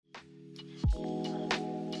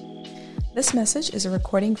This message is a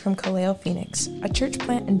recording from Kaleo Phoenix, a church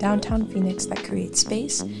plant in downtown Phoenix that creates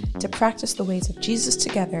space to practice the ways of Jesus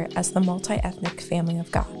together as the multi-ethnic family of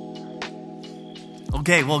God.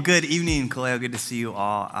 Okay, well, good evening, Kaleo. Good to see you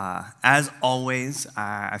all. As always,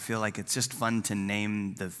 I feel like it's just fun to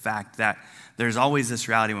name the fact that there's always this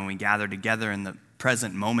reality when we gather together in the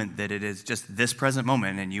present moment that it is just this present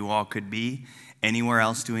moment, and you all could be anywhere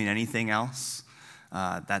else doing anything else.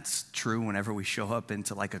 That's true whenever we show up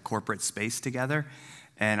into like a corporate space together.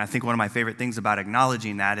 And I think one of my favorite things about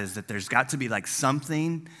acknowledging that is that there's got to be like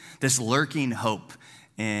something, this lurking hope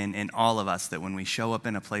in all of us, that when we show up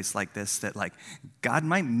in a place like this, that like God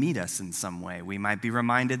might meet us in some way. We might be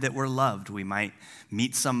reminded that we're loved. We might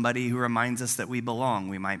meet somebody who reminds us that we belong.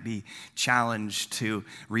 We might be challenged to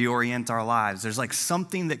reorient our lives. There's like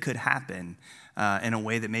something that could happen in a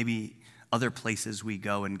way that maybe other places we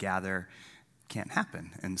go and gather can't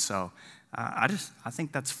happen. And so I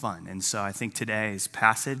think that's fun. And so I think today's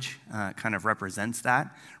passage kind of represents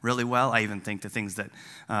that really well. I even think the things that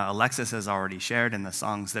Alexis has already shared and the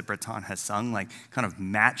songs that Breton has sung like kind of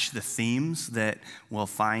match the themes that we'll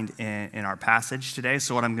find in our passage today.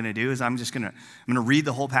 So what I'm going to do is I'm going to read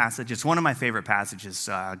the whole passage. It's one of my favorite passages,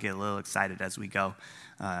 so I'll get a little excited as we go,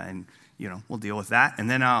 and we'll deal with that. And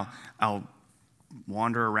then I'll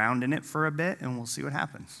wander around in it for a bit, and we'll see what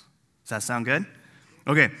happens. Does that sound good?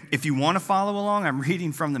 Okay, if you want to follow along, I'm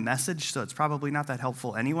reading from the Message, so it's probably not that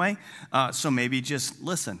helpful anyway, so maybe just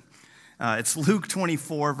listen. It's Luke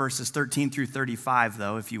 24, verses 13 through 35,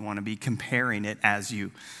 though, if you want to be comparing it as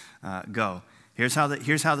you go. Here's how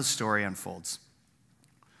the story unfolds.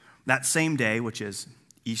 That same day, which is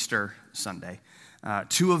Easter Sunday,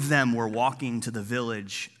 two of them were walking to the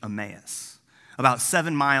village Emmaus, about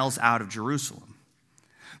 7 miles out of Jerusalem.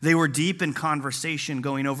 They were deep in conversation,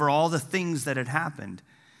 going over all the things that had happened.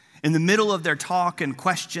 In the middle of their talk and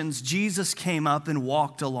questions, Jesus came up and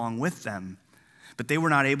walked along with them, but they were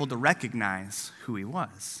not able to recognize who he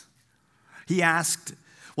was. He asked,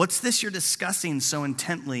 "What's this you're discussing so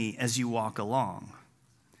intently as you walk along?"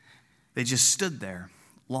 They just stood there,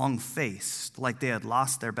 long-faced, like they had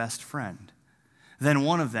lost their best friend. Then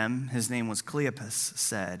one of them, his name was Cleopas,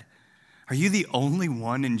 said, "Are you the only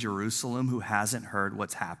one in Jerusalem who hasn't heard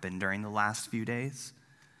what's happened during the last few days?"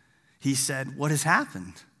 He said, "What has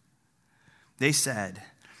happened?" They said,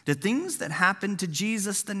 "The things that happened to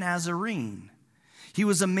Jesus the Nazarene. He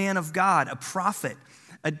was a man of God, a prophet,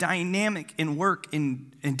 a dynamic in work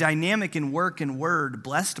and word,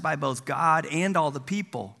 blessed by both God and all the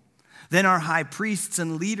people. Then our high priests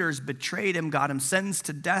and leaders betrayed him, got him sentenced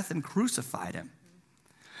to death, and crucified him.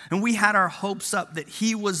 And we had our hopes up that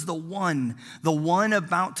he was the one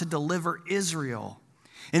about to deliver Israel.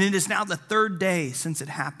 And it is now the 3rd day since it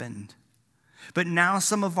happened. But now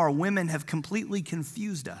some of our women have completely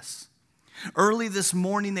confused us. Early this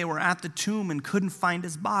morning, they were at the tomb and couldn't find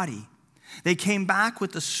his body. They came back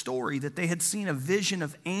with the story that they had seen a vision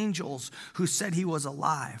of angels who said he was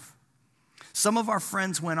alive. Some of our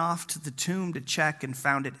friends went off to the tomb to check and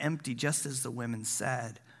found it empty, just as the women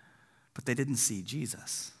said. But they didn't see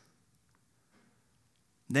Jesus."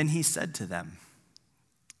 Then he said to them,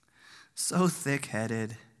 "So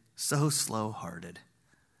thick-headed, so slow-hearted.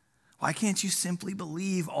 Why can't you simply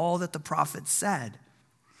believe all that the prophets said?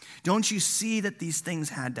 Don't you see that these things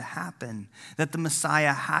had to happen, that the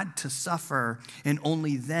Messiah had to suffer and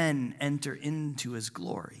only then enter into his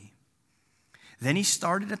glory?" Then he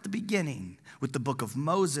started at the beginning with the book of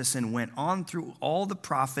Moses and went on through all the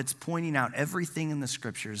prophets, pointing out everything in the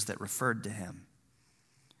scriptures that referred to him.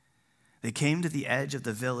 They came to the edge of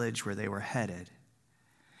the village where they were headed.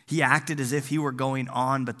 He acted as if he were going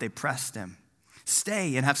on, but they pressed him.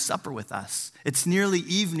 "Stay and have supper with us. It's nearly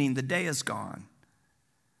evening. The day is gone."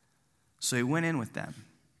 So he went in with them.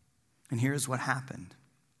 And here's what happened.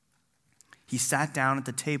 He sat down at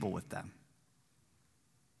the table with them.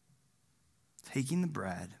 Taking the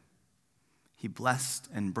bread, he blessed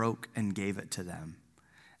and broke and gave it to them.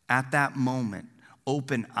 At that moment,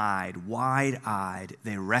 open-eyed, wide-eyed,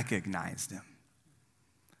 they recognized him.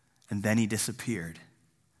 And then he disappeared.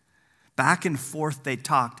 Back and forth they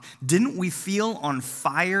talked. "Didn't we feel on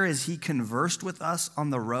fire as he conversed with us on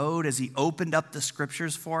the road, as he opened up the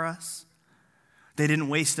scriptures for us?" They didn't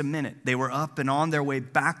waste a minute. They were up and on their way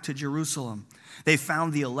back to Jerusalem. They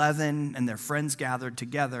found the 11 and their friends gathered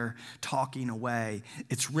together, talking away.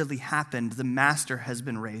 "It's really happened. The master has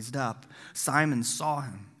been raised up. Simon saw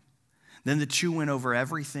him." Then the two went over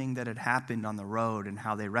everything that had happened on the road and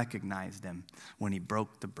how they recognized him when he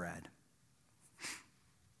broke the bread.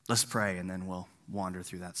 Let's pray, and then we'll wander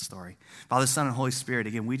through that story. Father, Son, and Holy Spirit,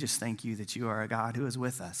 again, we just thank you that you are a God who is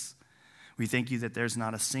with us. We thank you that there's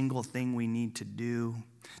not a single thing we need to do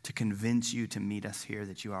to convince you to meet us here,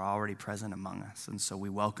 that you are already present among us. And so we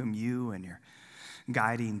welcome you and your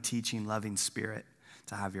guiding, teaching, loving Spirit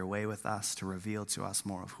to have your way with us, to reveal to us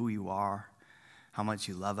more of who you are, how much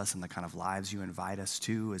you love us, and the kind of lives you invite us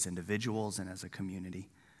to as individuals and as a community.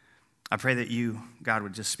 I pray that you, God,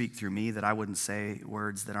 would just speak through me, that I wouldn't say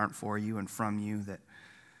words that aren't for you and from you, that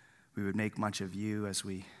we would make much of you as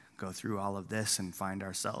we go through all of this and find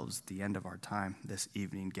ourselves at the end of our time this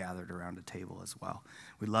evening gathered around a table as well.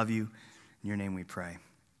 We love you. In your name we pray.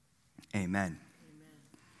 Amen.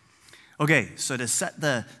 Okay, so to set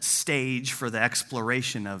the stage for the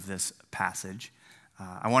exploration of this passage,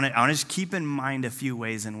 I want to just keep in mind a few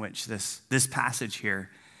ways in which this passage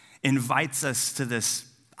here invites us to this,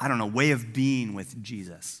 way of being with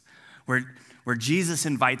Jesus, where Jesus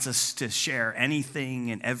invites us to share anything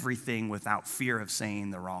and everything without fear of saying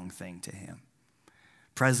the wrong thing to him.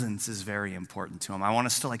 Presence is very important to him. I want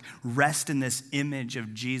us to rest in this image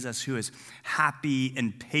of Jesus who is happy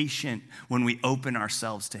and patient when we open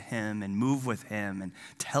ourselves to him and move with him and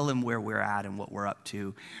tell him where we're at and what we're up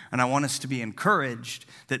to. And I want us to be encouraged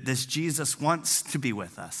that this Jesus wants to be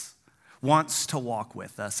with us, wants to walk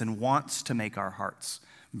with us, and wants to make our hearts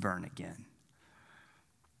burn again.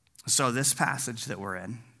 So this passage that we're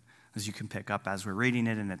in, as you can pick up as we're reading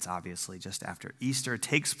it, and it's obviously just after Easter,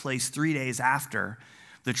 takes place 3 days after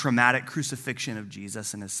the traumatic crucifixion of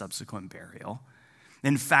Jesus and his subsequent burial.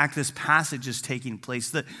 In fact, this passage is taking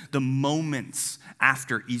place the moments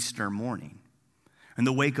after Easter morning. In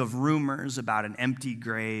the wake of rumors about an empty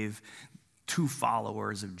grave, 2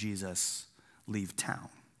 followers of Jesus leave town.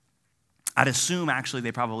 I'd assume actually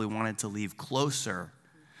they probably wanted to leave closer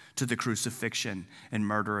to the crucifixion and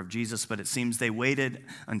murder of Jesus, but it seems they waited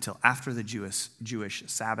until after the Jewish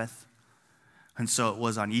Sabbath. And so it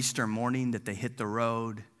was on Easter morning that they hit the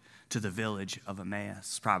road to the village of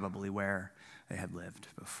Emmaus, probably where they had lived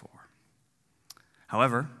before.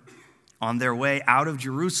 However, on their way out of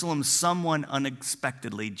Jerusalem, someone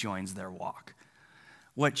unexpectedly joins their walk,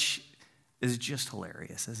 which is just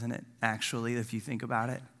hilarious, isn't it, actually, if you think about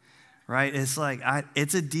it? Right? It's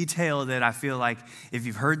it's a detail that I feel like if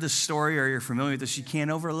you've heard this story or you're familiar with this, you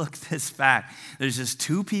can't overlook this fact. There's just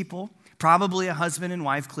 2 people, probably a husband and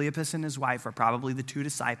wife. Cleopas and his wife are probably the 2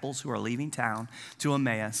 disciples who are leaving town to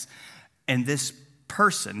Emmaus. And this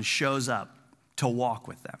person shows up to walk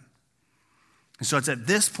with them. And so it's at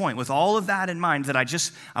this point, with all of that in mind, that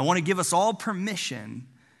I want to give us all permission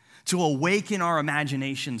to awaken our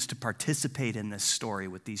imaginations to participate in this story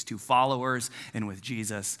with these 2 followers and with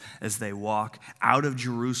Jesus as they walk out of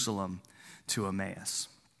Jerusalem to Emmaus.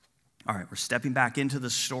 All right, we're stepping back into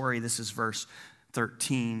the story. This is verse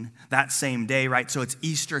 13. That same day, right? So it's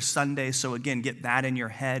Easter Sunday. So again, get that in your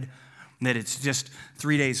head, that it's just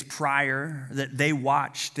 3 days prior that they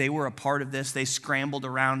watched. They were a part of this. They scrambled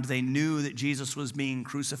around. They knew that Jesus was being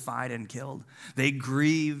crucified and killed. They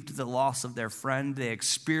grieved the loss of their friend. They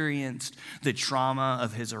experienced the trauma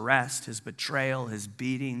of his arrest, his betrayal, his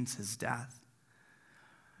beatings, his death.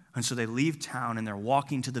 And so they leave town and they're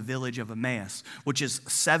walking to the village of Emmaus, which is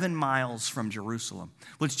 7 miles from Jerusalem,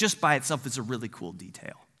 which just by itself is a really cool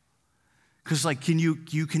detail. Because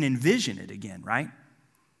you can envision it again, right?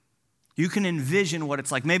 You can envision what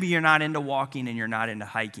it's like. Maybe you're not into walking and you're not into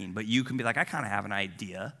hiking, but you can be like, I kind of have an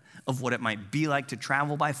idea of what it might be like to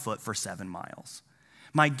travel by foot for 7 miles.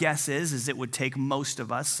 My guess is it would take most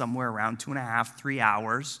of us somewhere around 2.5, 3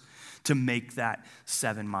 hours to make that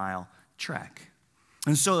 7-mile trek.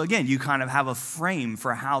 And so again, you kind of have a frame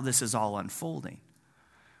for how this is all unfolding.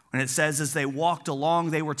 And it says as they walked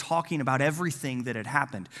along, they were talking about everything that had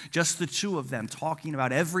happened. Just the 2 of them talking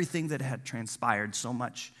about everything that had transpired, so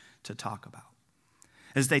much to talk about.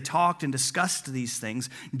 As they talked and discussed these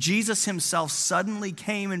things, Jesus himself suddenly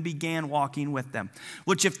came and began walking with them.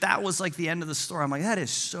 Which if that was the end of the story, I'm like, that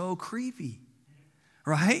is so creepy,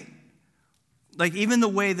 right? Even the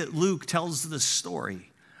way that Luke tells the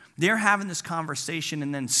story, they're having this conversation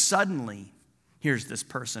and then suddenly, here's this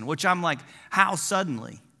person, which I'm like, how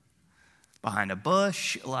suddenly? Behind a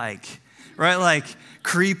bush, right?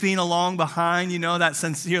 Creeping along behind, that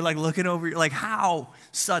sense you're looking over, how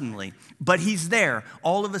suddenly? But he's there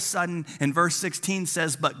all of a sudden, and verse 16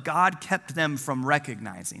 says, but God kept them from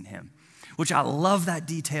recognizing him, which I love that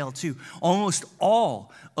detail too. Almost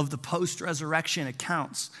all of the post-resurrection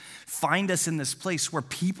accounts find us in this place where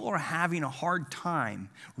people are having a hard time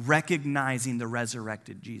recognizing the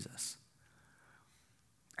resurrected Jesus.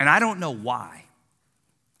 And I don't know why.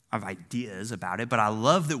 I have ideas about it, but I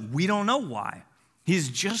love that we don't know why. He's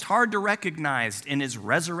just hard to recognize in his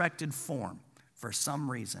resurrected form for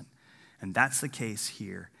some reason. And that's the case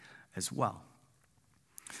here as well.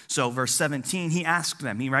 So verse 17, he asked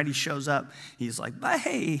them, he shows up. He's like, but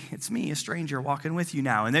hey, it's me, a stranger walking with you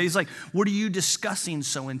now. And then he's like, what are you discussing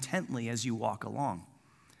so intently as you walk along?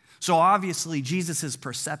 So obviously Jesus is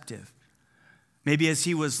perceptive. Maybe as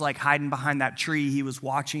he was like hiding behind that tree, he was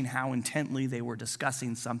watching how intently they were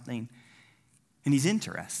discussing something, and he's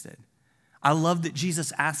interested. I love that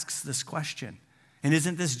Jesus asks this question. And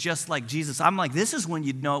isn't this just like Jesus? I'm like, this is when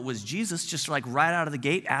you'd know it was Jesus, just like right out of the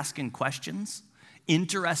gate asking questions,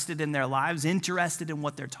 interested in their lives, interested in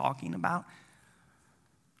what they're talking about.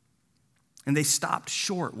 And they stopped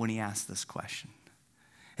short when he asked this question.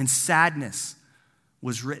 And sadness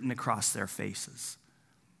was written across their faces.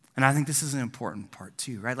 And I think this is an important part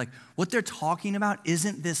too, right? Like what they're talking about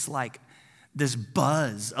isn't this like this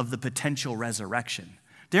buzz of the potential resurrection.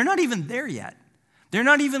 They're not even there yet. They're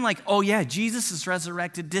not even like, oh yeah, Jesus is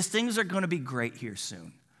resurrected. Things are going to be great here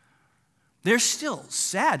soon. They're still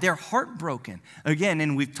sad. They're heartbroken. Again,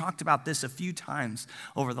 and we've talked about this a few times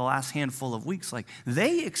over the last handful of weeks, like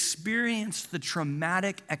they experienced the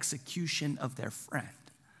traumatic execution of their friend.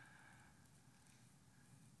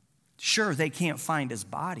 Sure, they can't find his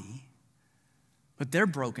body, but they're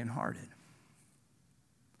brokenhearted.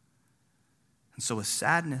 And so with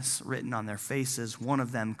sadness written on their faces, one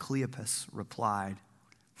of them, Cleopas, replied,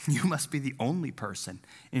 you must be the only person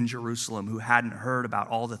in Jerusalem who hadn't heard about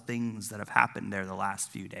all the things that have happened there the last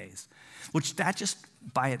few days. Which that just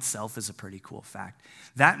by itself is a pretty cool fact.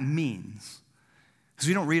 That means, because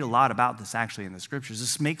we don't read a lot about this actually in the scriptures,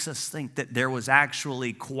 this makes us think that there was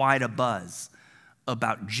actually quite a buzz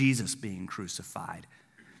about Jesus being crucified,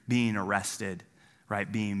 being arrested, right,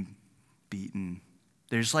 being beaten.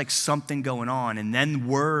 There's like something going on, and then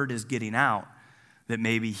word is getting out that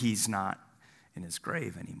maybe he's not in his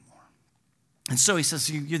grave anymore. And so he says,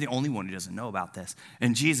 you're the only one who doesn't know about this.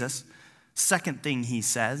 And Jesus, second thing he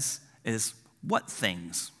says is, what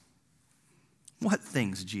things? What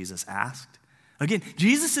things, Jesus asked. Again,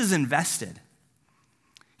 Jesus is invested.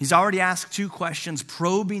 He's already asked 2 questions,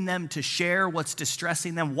 probing them to share what's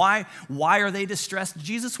distressing them. Why are they distressed?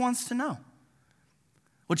 Jesus wants to know.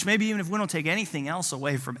 Which maybe even if we don't take anything else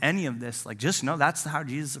away from any of this, like just know that's how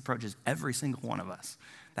Jesus approaches every single one of us.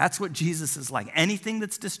 That's what Jesus is like. Anything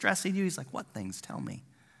that's distressing you, he's like, what things? Tell me.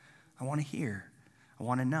 I want to hear. I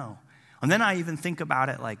want to know. And then I even think about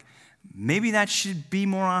it like, maybe that should be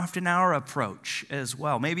more often our approach as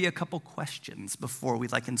well. Maybe a couple questions before we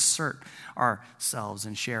like insert ourselves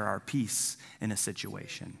and share our piece in a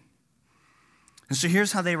situation. And so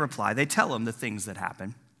here's how they reply. They tell him the things that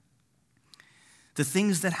happen. The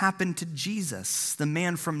things that happened to Jesus, the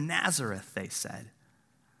man from Nazareth, they said.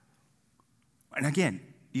 And again,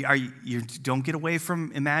 you don't get away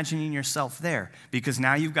from imagining yourself there, because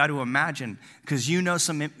now you've got to imagine, because you know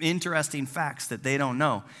some interesting facts that they don't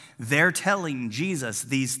know. They're telling Jesus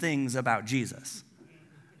these things about Jesus,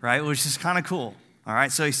 right? Which is kind of cool. All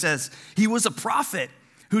right, so he says, he was a prophet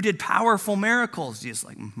who did powerful miracles. Jesus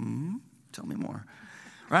like, tell me more,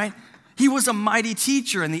 right? He was a mighty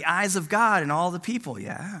teacher in the eyes of God and all the people.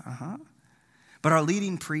 Yeah, But our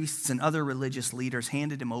leading priests and other religious leaders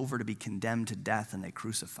handed him over to be condemned to death, and they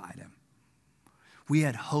crucified him. We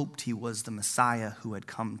had hoped he was the Messiah who had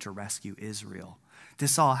come to rescue Israel.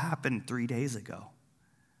 This all happened 3 days ago.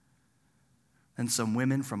 And some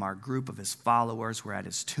women from our group of his followers were at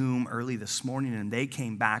his tomb early this morning, and they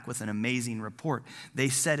came back with an amazing report. They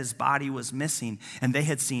said his body was missing, and they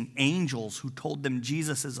had seen angels who told them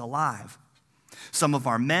Jesus is alive. Some of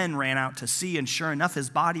our men ran out to see, and sure enough, his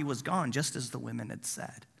body was gone, just as the women had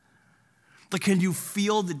said. But can you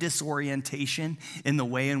feel the disorientation in the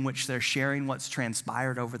way in which they're sharing what's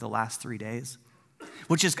transpired over the last 3 days?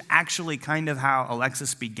 Which is actually kind of how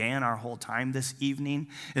Alexis began our whole time this evening,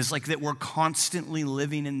 is like that we're constantly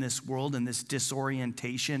living in this world in this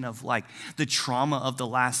disorientation of like the trauma of the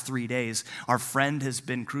last 3 days. Our friend has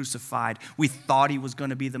been crucified. We thought he was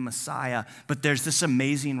going to be the Messiah, but there's this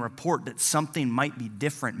amazing report that something might be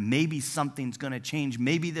different. Maybe something's going to change.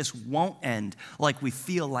 Maybe this won't end like we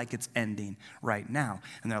feel like it's ending right now.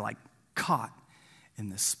 And they're like caught in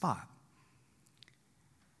this spot.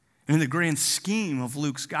 In the grand scheme of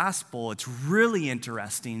Luke's gospel, it's really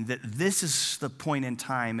interesting that this is the point in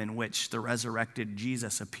time in which the resurrected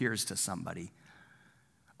Jesus appears to somebody.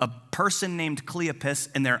 A person named Cleopas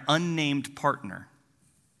and their unnamed partner.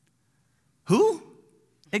 Who?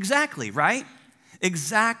 Exactly, right?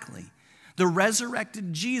 Exactly. The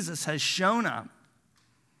resurrected Jesus has shown up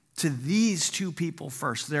to these 2 people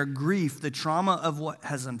first. Their grief, the trauma of what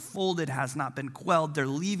has unfolded has not been quelled. They're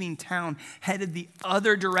leaving town, headed the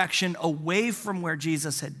other direction away from where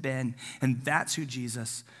Jesus had been. And that's who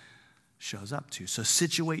Jesus shows up to. So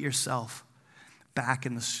situate yourself back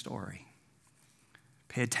in the story.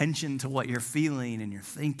 Pay attention to what you're feeling and you're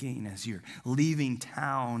thinking as you're leaving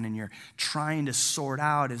town and you're trying to sort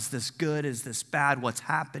out, is this good, is this bad, what's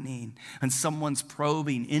happening? And someone's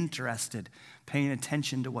probing, interested, paying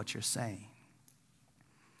attention to what you're saying.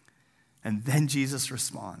 And then Jesus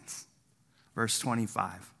responds. Verse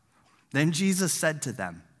 25. Then Jesus said to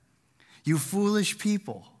them, "You foolish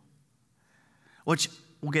people," which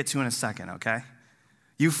we'll get to in a second, okay?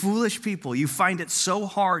 "You foolish people, you find it so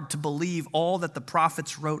hard to believe all that the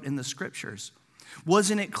prophets wrote in the scriptures.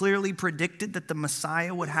 Wasn't it clearly predicted that the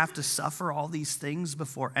Messiah would have to suffer all these things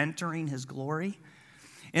before entering his glory?"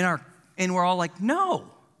 And we're all like,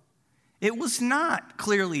 no, it was not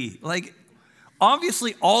clearly. Like,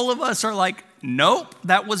 obviously, all of us are like, nope,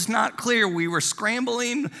 that was not clear. We were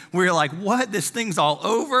scrambling. We were like, what? This thing's all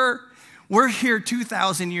over. We're here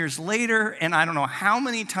 2,000 years later, and I don't know how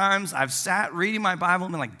many times I've sat reading my Bible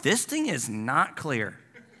and been like, this thing is not clear.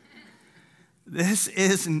 This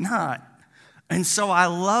is not. And so I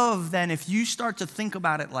love then if you start to think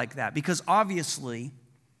about it like that, because obviously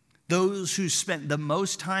those who spent the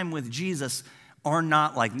most time with Jesus are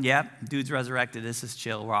not like, yep, dude's resurrected, this is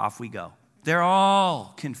chill, we're off we go. They're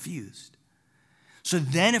all confused. So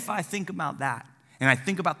then if I think about that, and I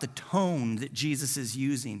think about the tone that Jesus is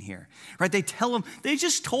using here, right? They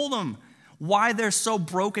just told them why they're so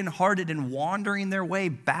brokenhearted and wandering their way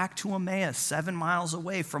back to Emmaus, 7 miles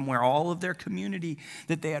away from where all of their community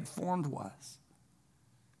that they had formed was.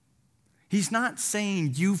 He's not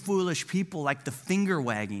saying, you foolish people, like the finger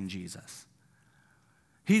wagging Jesus.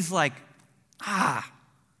 He's like, all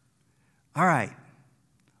right,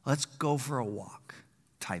 let's go for a walk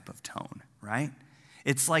type of tone, right?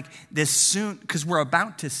 It's like this soon, because we're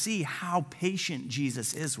about to see how patient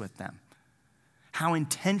Jesus is with them, how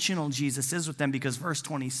intentional Jesus is with them, because verse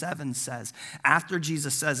 27 says, after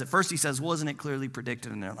Jesus says, at first he says, wasn't it clearly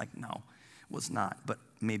predicted? And they're like, no, it was not, but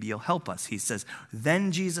maybe you'll help us. He says,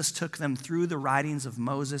 then Jesus took them through the writings of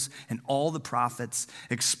Moses and all the prophets,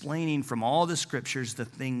 explaining from all the scriptures the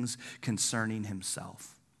things concerning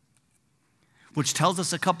himself. Which tells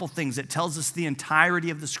us a couple things. It tells us the entirety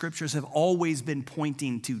of the scriptures have always been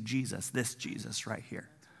pointing to Jesus, this Jesus right here.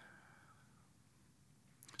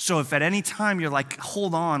 So if at any time you're like,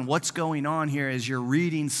 hold on, what's going on here as you're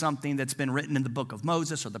reading something that's been written in the book of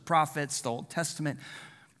Moses or the prophets, the Old Testament,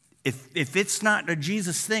 if it's not a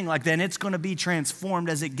Jesus thing, like then it's going to be transformed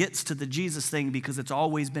as it gets to the Jesus thing, because it's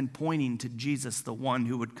always been pointing to Jesus, the one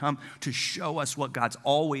who would come to show us what God's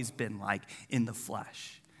always been like in the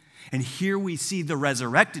flesh. And here we see the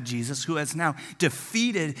resurrected Jesus, who has now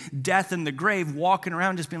defeated death and the grave, walking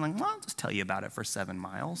around just being like, well, I'll just tell you about it for 7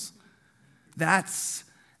 miles. That's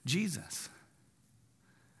Jesus.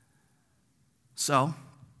 So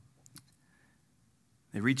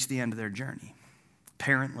they reach the end of their journey.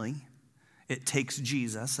 Apparently, it takes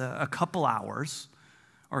Jesus a couple hours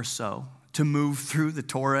or so to move through the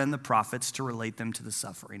Torah and the prophets to relate them to the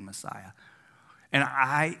suffering Messiah. And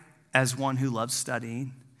I, as one who loves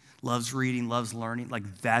studying, loves reading, loves learning,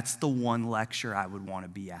 like that's the one lecture I would want to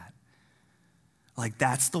be at. Like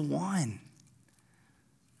that's the one.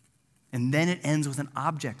 And then it ends with an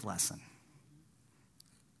object lesson.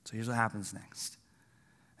 So here's what happens next.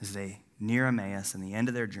 As they near Emmaus and the end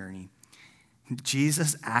of their journey,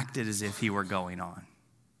 Jesus acted as if he were going on.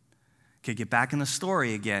 Okay, get back in the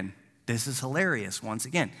story again. This is hilarious once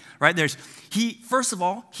again, right? First of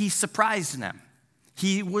all, he surprised them.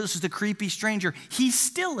 He was the creepy stranger. He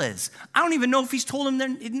still is. I don't even know if he's told them, they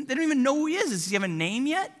don't even know who he is. Does he have a name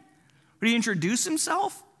yet? Would he introduce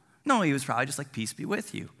himself? No, he was probably just like, peace be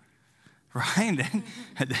with you, right?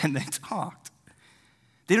 And then they talked.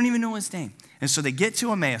 They don't even know his name. And so they get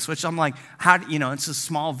to Emmaus, which I'm like, it's a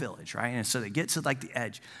small village, right? And so they get to like the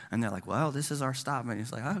edge, and they're like, well, this is our stop. And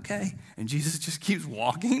he's like, okay. And Jesus just keeps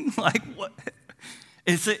walking. Like, what?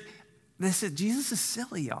 Jesus is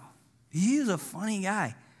silly, y'all. He's a funny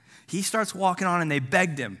guy. He starts walking on, and they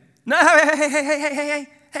begged him. No, hey,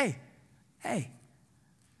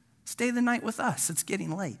 stay the night with us. It's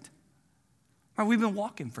getting late. Right, we've been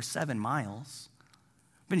walking for 7 miles.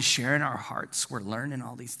 Been sharing our hearts. We're learning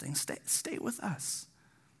all these things. Stay with us.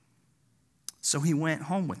 So he went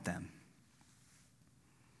home with them.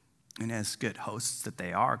 And as good hosts that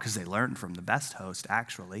they are, because they learned from the best host,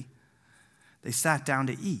 actually, they sat down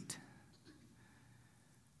to eat.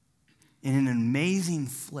 In an amazing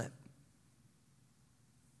flip,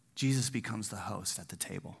 Jesus becomes the host at the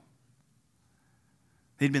table.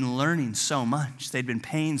 They'd been learning so much. They'd been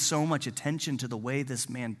paying so much attention to the way this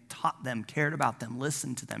man taught them, cared about them,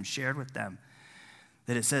 listened to them, shared with them.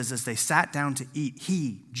 that it says, as they sat down to eat,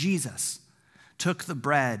 he, Jesus, took the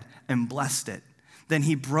bread and blessed it. Then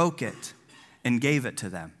he broke it and gave it to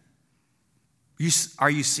them. Are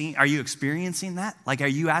you experiencing that? Like, are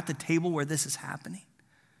you at the table where this is happening?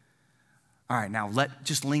 All right, now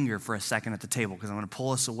just linger for a second at the table, because I'm going to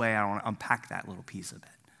pull us away. I want to unpack that little piece of it.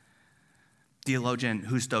 Theologian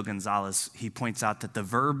Justo Gonzalez, he points out that the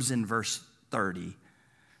verbs in verse 30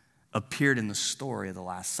 appeared in the story of the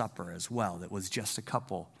Last Supper as well. That was just a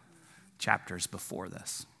couple chapters before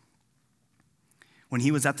this. When he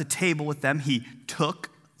was at the table with them, he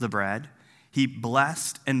took the bread, he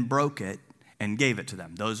blessed and broke it and gave it to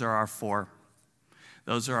them. Those are our four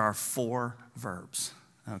verbs,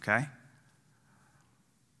 okay?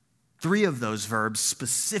 3 of those verbs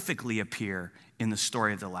specifically appear in the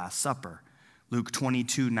story of the Last Supper. Luke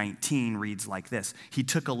 22:19 reads like this. He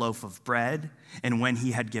took a loaf of bread, and when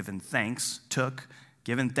he had given thanks,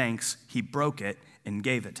 he broke it and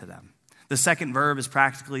gave it to them. The second verb is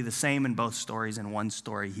practically the same in both stories. In one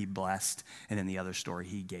story, he blessed, and in the other story,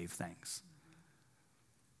 he gave thanks.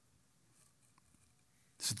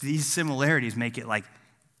 So these similarities make it like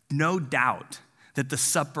no doubt that the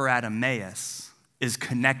supper at Emmaus is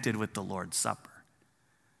connected with the Lord's Supper.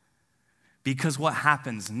 Because what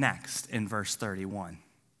happens next in verse 31?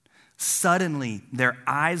 Suddenly, their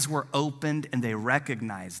eyes were opened and they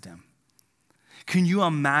recognized him. Can you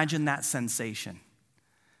imagine that sensation?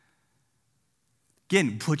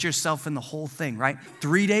 Again, put yourself in the whole thing, right?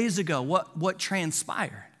 3 days ago, what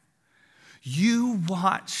transpired? You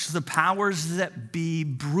watched the powers that be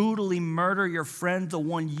brutally murder your friend, the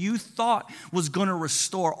one you thought was going to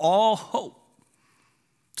restore all hope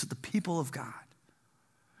to the people of God.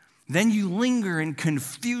 Then you linger in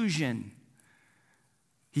confusion.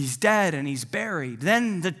 He's dead and he's buried.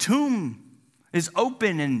 Then the tomb is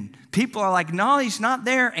open and people are like, no, he's not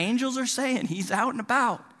there. Angels are saying he's out and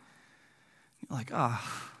about. You're like,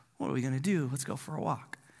 what are we going to do? Let's go for a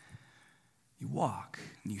walk. You walk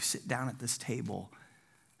and you sit down at this table,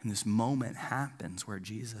 and this moment happens where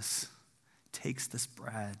Jesus takes this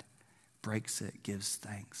bread, breaks it, gives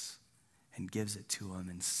thanks, and gives it to him.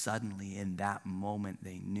 And suddenly in that moment,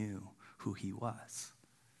 they knew who he was.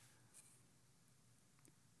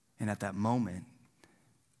 And at that moment,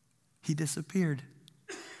 he disappeared.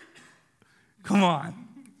 Come on.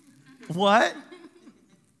 What?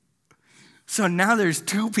 So now there's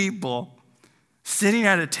 2 people sitting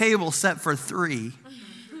at a table set for 3.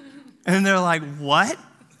 And they're like, what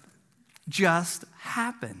just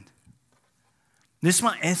happened?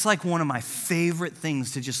 It's like one of my favorite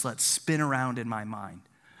things to just let spin around in my mind,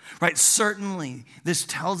 right? Certainly, this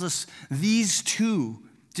tells us these 2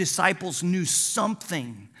 disciples knew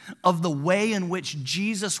something of the way in which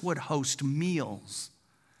Jesus would host meals,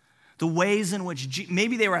 the ways in which,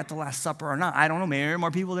 maybe they were at the Last Supper or not. I don't know, maybe there are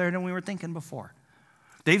more people there than we were thinking before.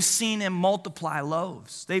 They've seen him multiply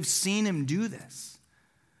loaves. They've seen him do this.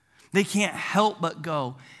 They can't help but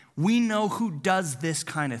go, we know who does this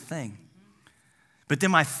kind of thing. But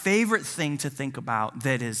then my favorite thing to think about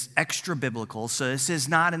that is extra biblical, so this is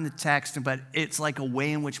not in the text, but it's like a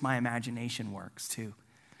way in which my imagination works too,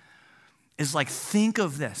 is like, think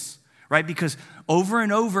of this, right? Because over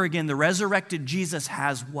and over again, the resurrected Jesus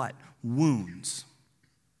has what? Wounds,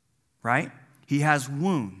 right? He has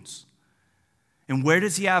wounds. And where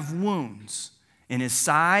does he have wounds? In his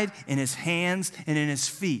side, in his hands, and in his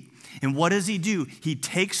feet. And what does he do? He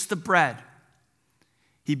takes the bread.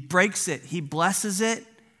 He breaks it. He blesses it.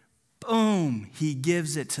 Boom. He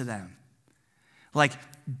gives it to them. Like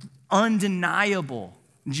undeniable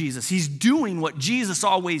Jesus. He's doing what Jesus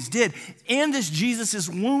always did. And this Jesus is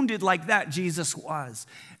wounded like that Jesus was.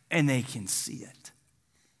 And they can see it.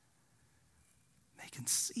 They can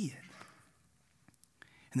see it.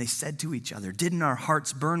 And they said to each other, didn't our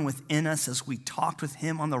hearts burn within us as we talked with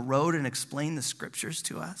him on the road and explained the scriptures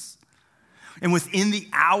to us? And within the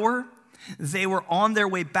hour, they were on their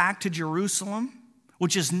way back to Jerusalem,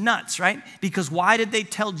 which is nuts, right? Because why did they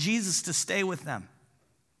tell Jesus to stay with them?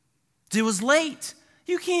 It was late.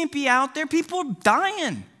 You can't be out there. People are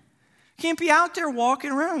dying. You can't be out there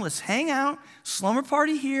walking around. Let's hang out, slumber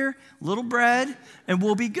party here, little bread, and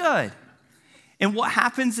we'll be good. And what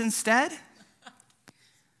happens instead?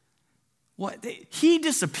 He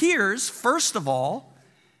disappears, first of all,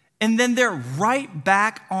 and then they're right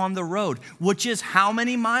back on the road, which is how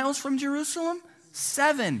many miles from Jerusalem?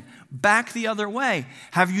 7, back the other way.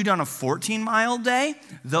 Have you done a 14-mile day?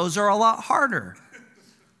 Those are a lot harder.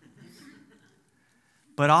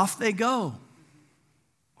 But off they go.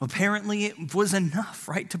 Apparently it was enough,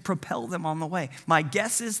 right, to propel them on the way. My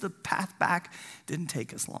guess is the path back didn't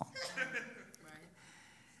take as long.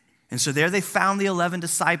 And so there they found the 11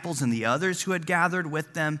 disciples and the others who had gathered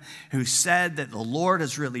with them, who said that the Lord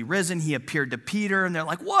has really risen. He appeared to Peter, and they're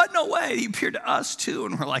like, what? No way. He appeared to us too.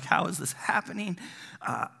 And we're like, how is this happening?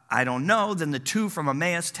 I don't know. Then the two from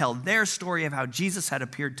Emmaus tell their story of how Jesus had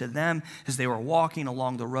appeared to them as they were walking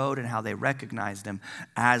along the road and how they recognized him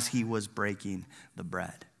as he was breaking the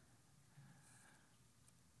bread.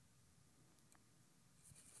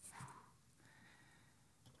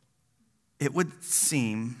 It would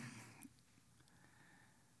seem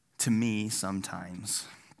to me sometimes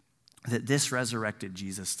that this resurrected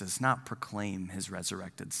Jesus does not proclaim his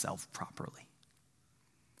resurrected self properly.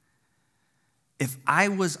 If I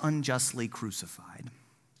was unjustly crucified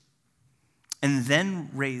and then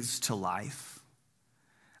raised to life,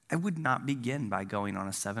 I would not begin by going on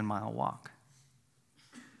a 7-mile walk.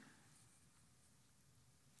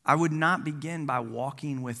 I would not begin by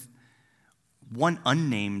walking with one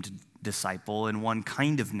unnamed disciple and one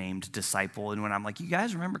kind of named disciple. And when I'm like, you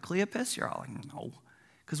guys remember Cleopas? You're all like, no,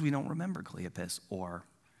 because we don't remember Cleopas or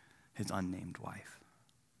his unnamed wife.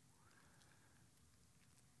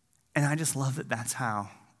 And I just love that that's how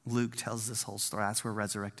Luke tells this whole story. That's where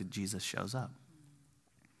resurrected Jesus shows up.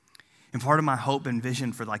 And part of my hope and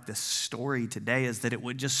vision for like this story today is that it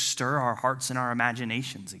would just stir our hearts and our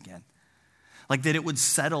imaginations again. Like that it would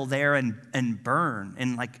settle there and burn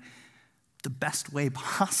in like the best way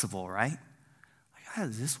possible, right? Like,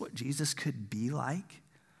 is this what Jesus could be like?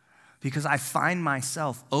 Because I find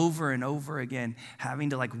myself over and over again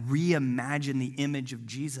having to like reimagine the image of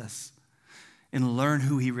Jesus and learn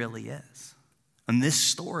who he really is. And this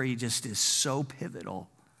story just is so pivotal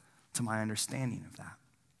to my understanding of that.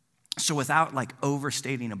 So without like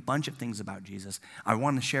overstating a bunch of things about Jesus, I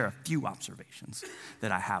want to share a few observations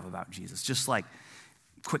that I have about Jesus. Just like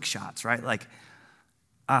quick shots, right? Like,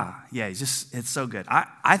 it's so good.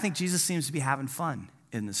 I think Jesus seems to be having fun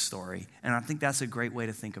in this story. And I think that's a great way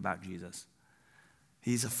to think about Jesus.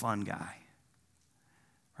 He's a fun guy,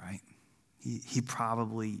 right? He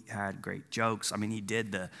probably had great jokes. I mean, he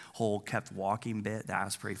did the whole kept walking bit. That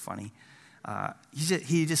was pretty funny.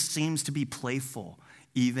 He just seems to be playful,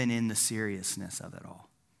 even in the seriousness of it all.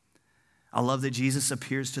 I love that Jesus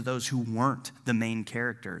appears to those who weren't the main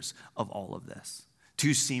characters of all of this.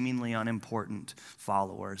 Two seemingly unimportant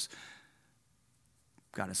followers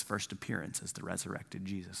got his first appearance as the resurrected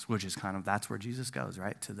Jesus, which is that's where Jesus goes,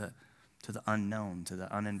 right? To the unknown, to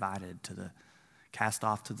the uninvited, to the cast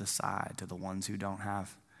off to the side, to the ones who don't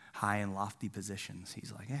have high and lofty positions.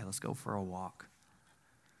 He's like, hey, let's go for a walk.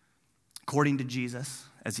 According to Jesus,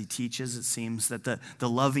 as he teaches, it seems that the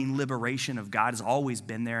loving liberation of God has always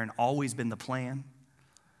been there and always been the plan.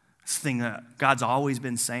 This thing that God's always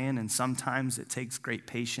been saying, and sometimes it takes great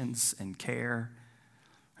patience and care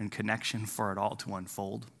and connection for it all to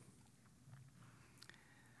unfold.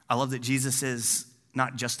 I love that Jesus is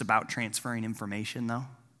not just about transferring information, though.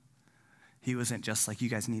 He wasn't just like, you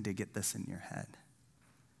guys need to get this in your head.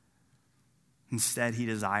 Instead, he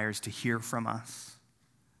desires to hear from us,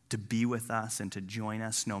 to be with us, and to join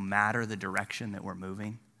us no matter the direction that we're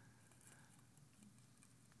moving.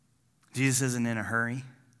 Jesus isn't in a hurry.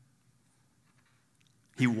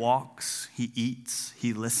 He walks, he eats,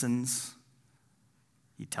 he listens,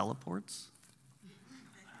 he teleports.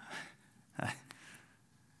 It's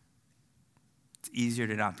easier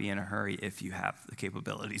to not be in a hurry if you have the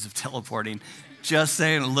capabilities of teleporting. Just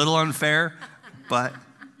saying, a little unfair, but...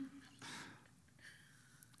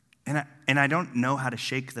 And I don't know how to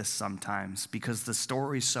shake this sometimes because the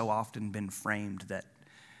story's so often been framed that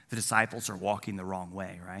the disciples are walking the wrong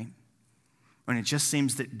way, right? And it just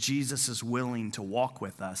seems that Jesus is willing to walk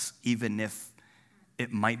with us even if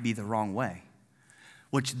it might be the wrong way.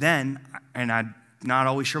 Which then, and I'm not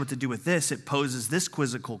always sure what to do with this, it poses this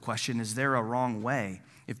quizzical question: is there a wrong way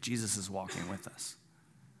if Jesus is walking with us?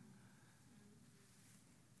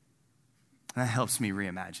 And that helps me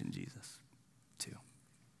reimagine Jesus too.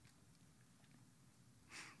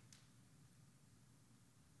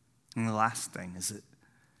 And the last thing is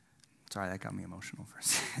that got me emotional for a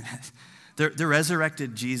second. The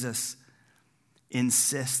resurrected Jesus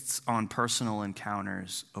insists on personal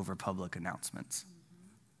encounters over public announcements.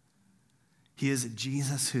 He is a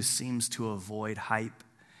Jesus who seems to avoid hype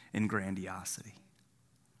and grandiosity.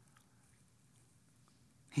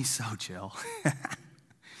 He's so chill,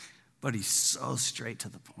 but he's so straight to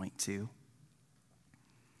the point too.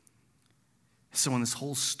 So when this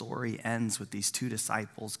whole story ends with these two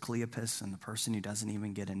disciples, Cleopas and the person who doesn't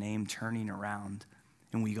even get a name, turning around,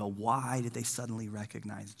 and we go, why did they suddenly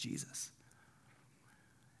recognize Jesus?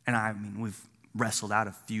 And I mean, we've wrestled out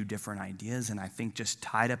a few different ideas, and I think just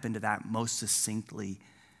tied up into that most succinctly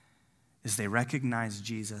is they recognize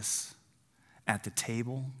Jesus at the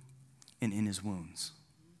table and in his wounds.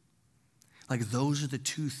 Like those are the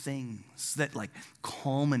two things that like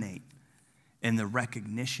culminate in the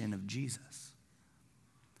recognition of Jesus.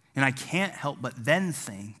 And I can't help but then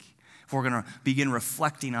think, if we're going to begin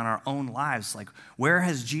reflecting on our own lives, like where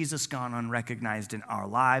has Jesus gone unrecognized in our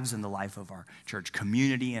lives, in the life of our church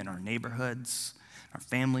community and our neighborhoods, our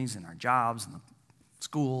families and our jobs and the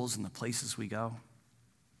schools and the places we go?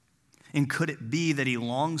 And could it be that he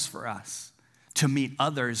longs for us to meet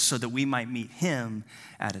others so that we might meet him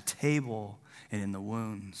at a table and in the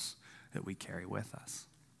wounds that we carry with us?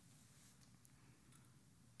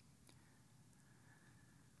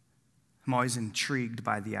 I'm always intrigued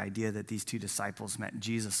by the idea that these two disciples met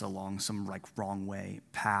Jesus along some like wrong way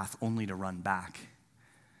path only to run back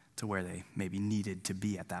to where they maybe needed to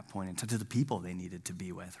be at that point and to the people they needed to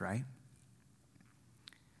be with, right?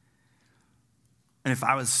 And if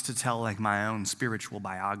I was to tell like my own spiritual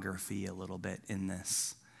biography a little bit in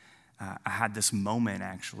this, I had this moment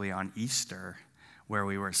actually on Easter where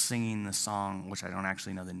we were singing the song, which I don't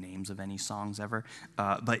actually know the names of any songs ever,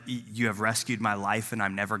 but You Have Rescued My Life and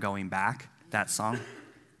I'm Never Going Back, that song.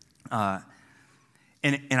 And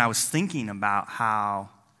I was thinking about how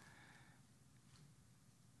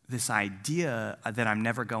this idea that I'm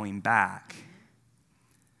never going back,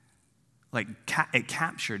 like it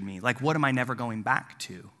captured me. Like, what am I never going back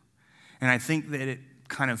to? And I think that it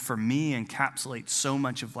kind of, for me, encapsulates so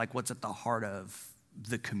much of like what's at the heart of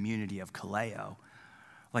the community of Kaleo.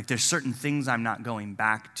 Like there's certain things I'm not going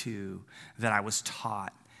back to that I was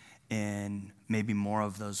taught in maybe more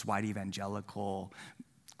of those white evangelical,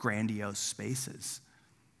 grandiose spaces.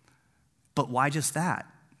 But why just that?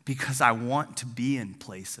 Because I want to be in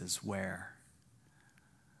places where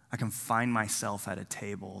I can find myself at a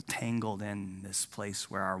table tangled in this place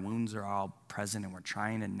where our wounds are all present and we're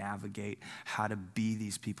trying to navigate how to be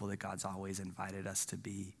these people that God's always invited us to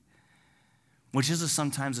be. Which is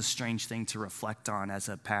sometimes a strange thing to reflect on as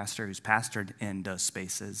a pastor who's pastored in those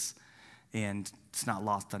spaces. And it's not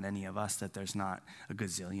lost on any of us that there's not a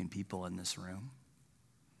gazillion people in this room.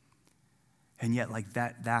 And yet like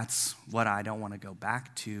that's what I don't want to go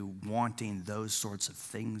back to, wanting those sorts of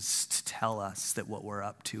things to tell us that what we're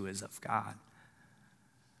up to is of God.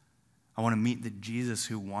 I want to meet the Jesus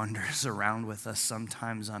who wanders around with us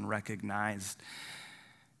sometimes unrecognized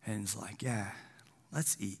and is like, yeah,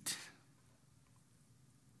 let's eat.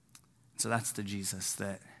 So that's the Jesus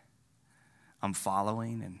that I'm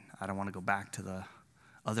following, and I don't want to go back to the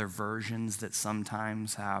other versions that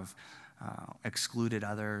sometimes have excluded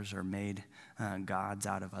others or made gods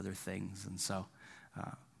out of other things. And so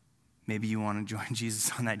maybe you want to join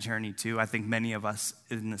Jesus on that journey too. I think many of us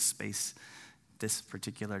in this space this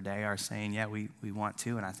particular day are saying, yeah, we want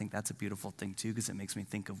to, and I think that's a beautiful thing too, because it makes me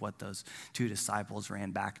think of what those two disciples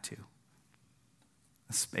ran back to.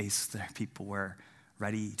 A space that people were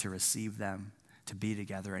ready to receive them, to be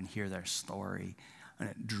together and hear their story. And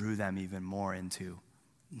it drew them even more into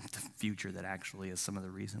the future that actually is some of the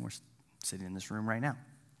reason we're sitting in this room right now.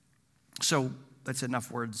 So that's enough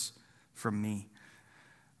words from me.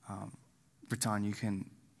 Breton, you can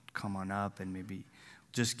come on up and maybe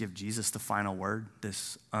just give Jesus the final word,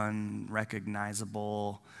 this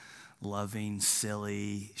unrecognizable, loving,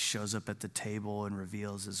 silly, shows up at the table and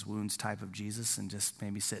reveals his wounds type of Jesus, and just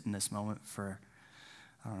maybe sit in this moment for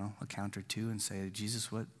I don't know, a count or two and say,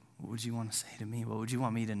 Jesus, what would you want to say to me? What would you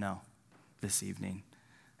want me to know this evening?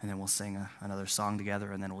 And then we'll sing another song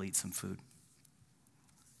together, and then we'll eat some food.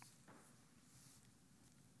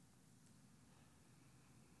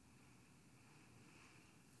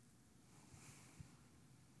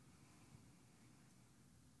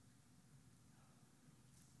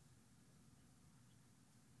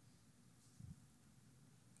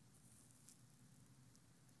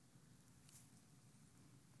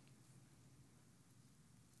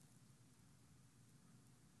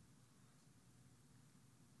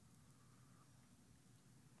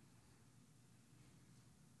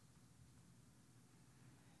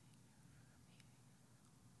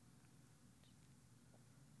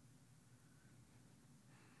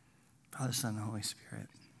 Father, Son, and Holy Spirit,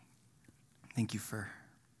 thank you for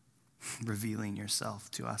revealing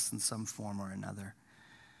yourself to us in some form or another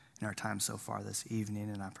in our time so far this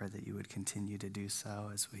evening, and I pray that you would continue to do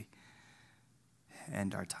so as we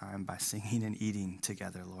end our time by singing and eating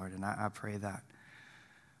together, Lord. And I pray that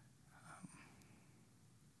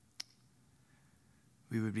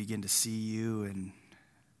we would begin to see you in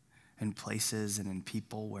places and in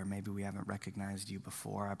people where maybe we haven't recognized you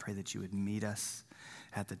before. I pray that you would meet us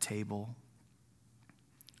at the table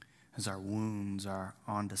as our wounds are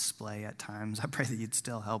on display at times, I pray that you'd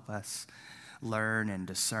still help us learn and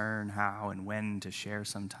discern how and when to share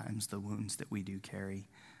sometimes the wounds that we do carry.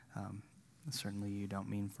 Certainly you don't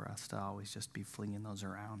mean for us to always just be flinging those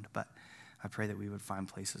around, but I pray that we would find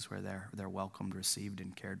places where they're welcomed, received,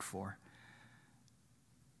 and cared for.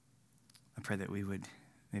 I pray that we would,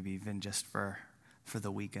 maybe even just for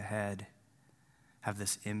the week ahead, have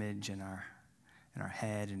this image in our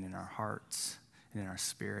head and in our hearts and in our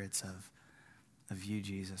spirits of you,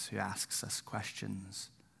 Jesus, who asks us questions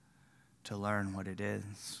to learn what it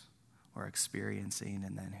is we're experiencing,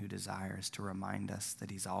 and then who desires to remind us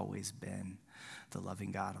that he's always been the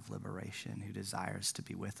loving God of liberation, who desires to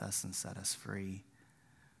be with us and set us free,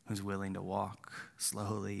 who's willing to walk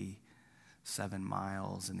slowly 7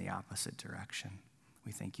 miles in the opposite direction.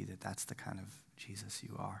 We thank you that that's the kind of Jesus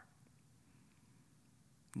you are.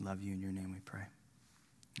 We love you. In your name we pray.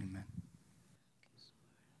 Amen.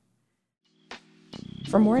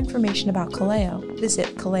 For more information about Kaleo,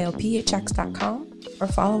 visit kaleophx.com or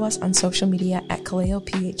follow us on social media at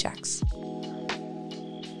kaleophx.